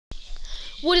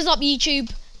What is up,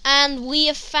 YouTube? And we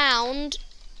have found...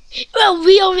 Well,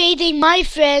 we are raiding my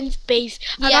friend's base,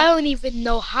 and Yeah. I don't even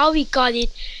know how we got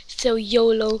it, so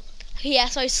YOLO. Yeah,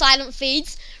 so Silent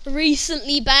Feeds,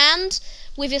 recently banned,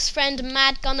 with his friend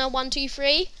Mad Gunner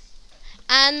 123.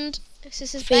 And this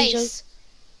is his base.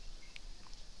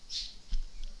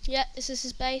 Yeah, this is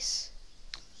his base.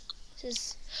 This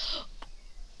is...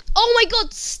 Oh my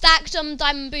god! Stacked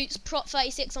diamond boots, prot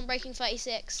 36, unbreaking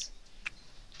 36.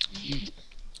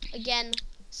 Again.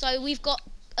 So we've got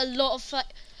a lot of...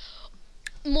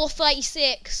 more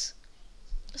 36.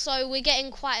 So we're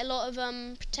getting quite a lot of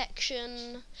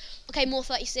protection. Okay, more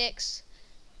 36.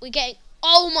 We're getting...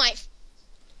 Oh my...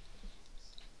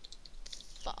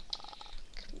 Fuck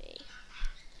me.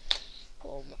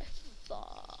 Oh my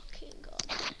fucking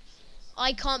god.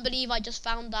 I can't believe I just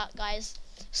found that, guys.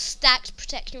 Stacked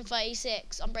protection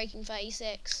 36. Unbreaking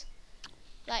 36.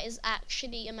 That is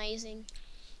actually amazing.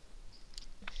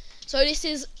 So this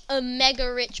is a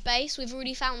mega rich base. We've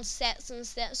already found sets and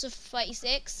sets of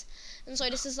 36. And so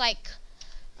this is like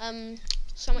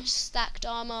so much stacked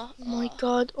armor. Oh my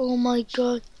god, oh my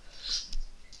god.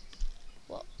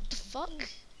 What the fuck?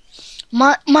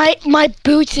 My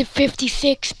boots is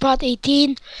 56, but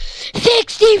 18.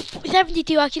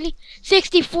 72 actually.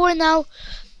 64 now.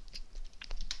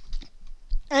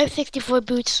 I have 64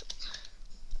 boots.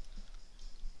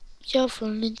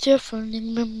 Shuffling.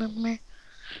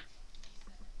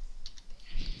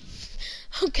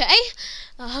 Okay.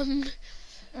 Oh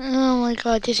my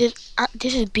god, this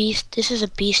is beast. This is a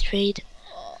beast raid.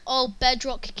 Oh,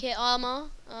 bedrock kit armor.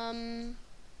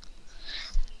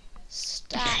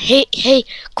 Stack. Hey,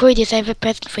 Cortius, I have a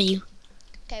present for you.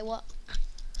 Okay, what?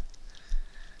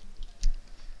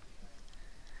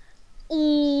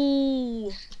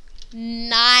 Ooh,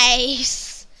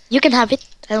 nice. You can have it.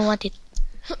 I don't want it.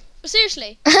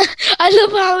 Seriously? I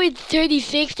love how it's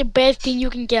 36, the best thing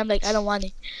you can get. I'm like, I don't want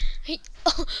it.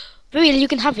 Really, you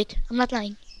can have it. I'm not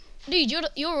lying. Dude,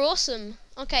 you're awesome.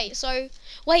 Okay, so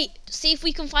wait, see if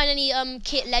we can find any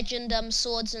kit legend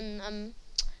swords and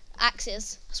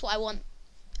axes. That's what I want.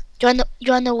 Do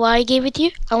you wanna know why I gave it to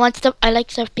you? I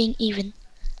like stuff being even.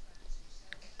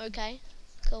 Okay,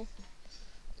 cool.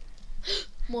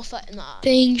 More fight. Nah.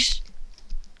 Thanks.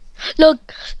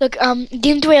 Look,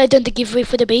 didn't I done the giveaway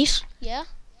for the base? Yeah.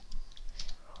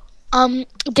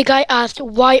 The guy asked,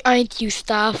 why aren't you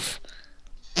staff?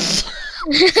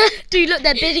 Dude, look,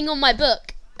 they're bidding on my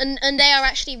book, and they are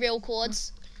actually real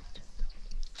chords.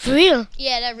 For real?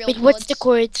 Yeah, they're real Wait, chords. what's the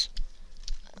chords?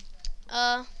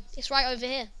 It's right over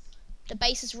here. The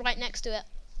base is right next to it.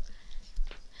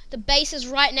 The base is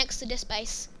right next to this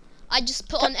base. I just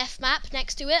put on F map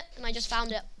next to it, and I just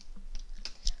found it.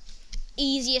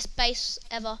 Easiest base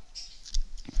ever.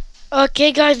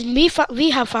 Okay, guys, we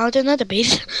have found another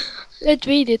base. Let's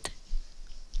read it.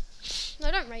 No,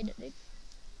 don't raid it, dude.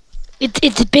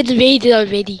 It's been raided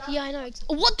already. Yeah, I know.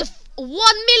 What the 1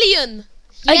 million?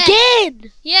 Yes.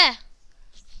 Again! Yeah.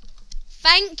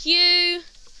 Thank you.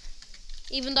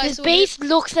 Even though This base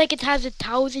looks like it has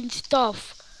 1,000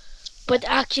 stuff, but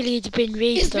actually it's been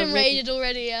raided. It's been raided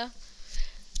already, yeah.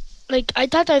 Like, I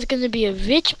thought there was gonna be a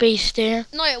rich base there.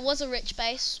 No, it was a rich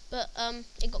base, but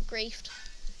it got griefed.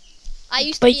 I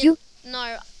used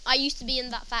to be in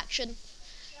that faction.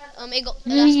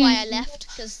 That's why I left,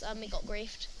 because it got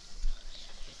griefed.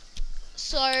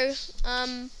 So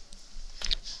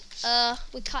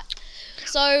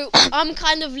So I'm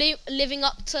kind of living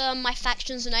up to my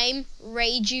faction's name.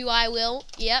 Raid you, I will.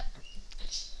 Yep.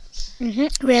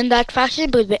 We're in that faction,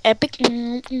 but we're epic. So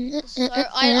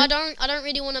I don't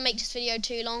really want to make this video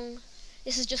too long.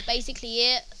 This is just basically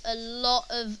it. A lot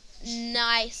of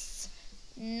nice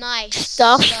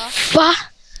stuff.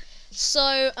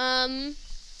 So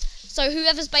so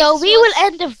whoever's base. So we will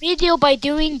end the video by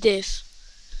doing this.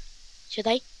 Should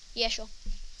I? Yeah, sure.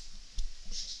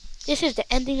 This is the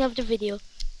ending of the video.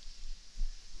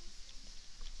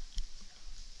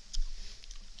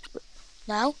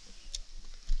 Now?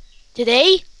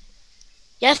 Today?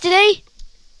 Yesterday?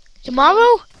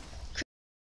 Tomorrow?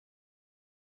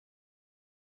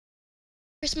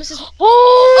 Christmas is... Oh!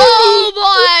 Oh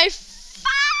my...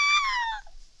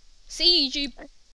 See you, YouTube.